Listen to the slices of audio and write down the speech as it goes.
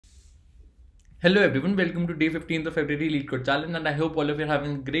Hello everyone, welcome to day 15th of February Leetcode challenge, and I hope all of you are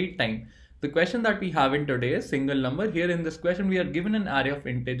having a great time. The question that we have in today is single number. Here in this question we are given an array of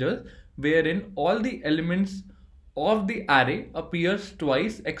integers wherein all the elements of the array appears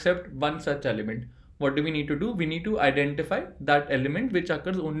twice except one such element. What do we need to do? We need to identify that element which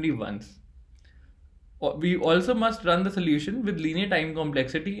occurs only once. We also must run the solution with linear time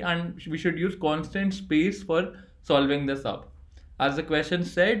complexity, and we should use constant space for solving this up. As the question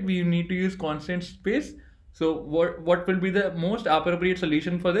said, we need to use constant space. So what will be the most appropriate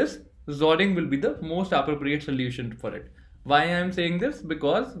solution for this? XORing will be the most appropriate solution for it. Why I am saying this?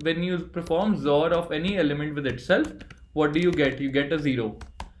 Because when you perform XOR of any element with itself, what do you get? You get a 0.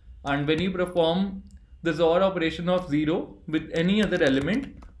 And when you perform the XOR operation of 0 with any other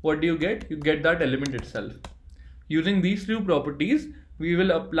element, what do you get? You get that element itself. Using these two properties, we will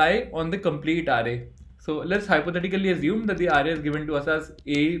apply on the complete array. So let's hypothetically assume that the array is given to us as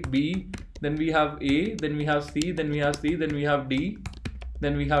A, B, then we have A, then we have C, then we have C, then we have D,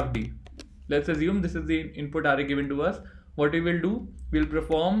 then we have D. Let's assume this is the input array given to us. What we will do, we'll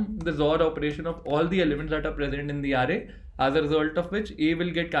perform the XOR operation of all the elements that are present in the array, as a result of which A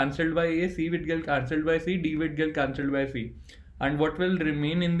will get cancelled by A, C will get cancelled by C, D will get cancelled by C. And what will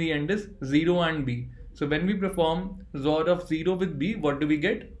remain in the end is 0 and B. So when we perform XOR of 0 with B, what do we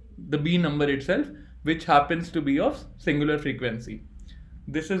get? The B number itself, which happens to be of singular frequency.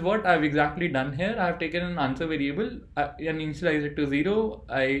 This is what I've exactly done here. I've taken an answer variable and initialized it to 0.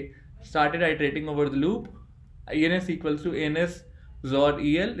 I started iterating over the loop. ANS equals to ANS XOR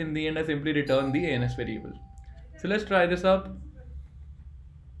EL. In the end, I simply return the ANS variable. So let's try this up.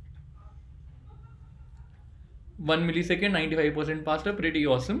 1 millisecond, 95% faster, pretty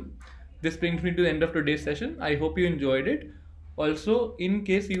awesome. This brings me to the end of today's session. I hope you enjoyed it. Also, in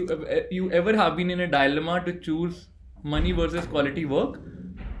case you ever have been in a dilemma to choose money versus quality work,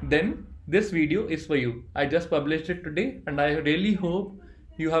 then this video is for you. I just published it today and I really hope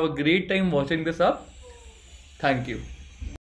you have a great time watching this up. Thank you.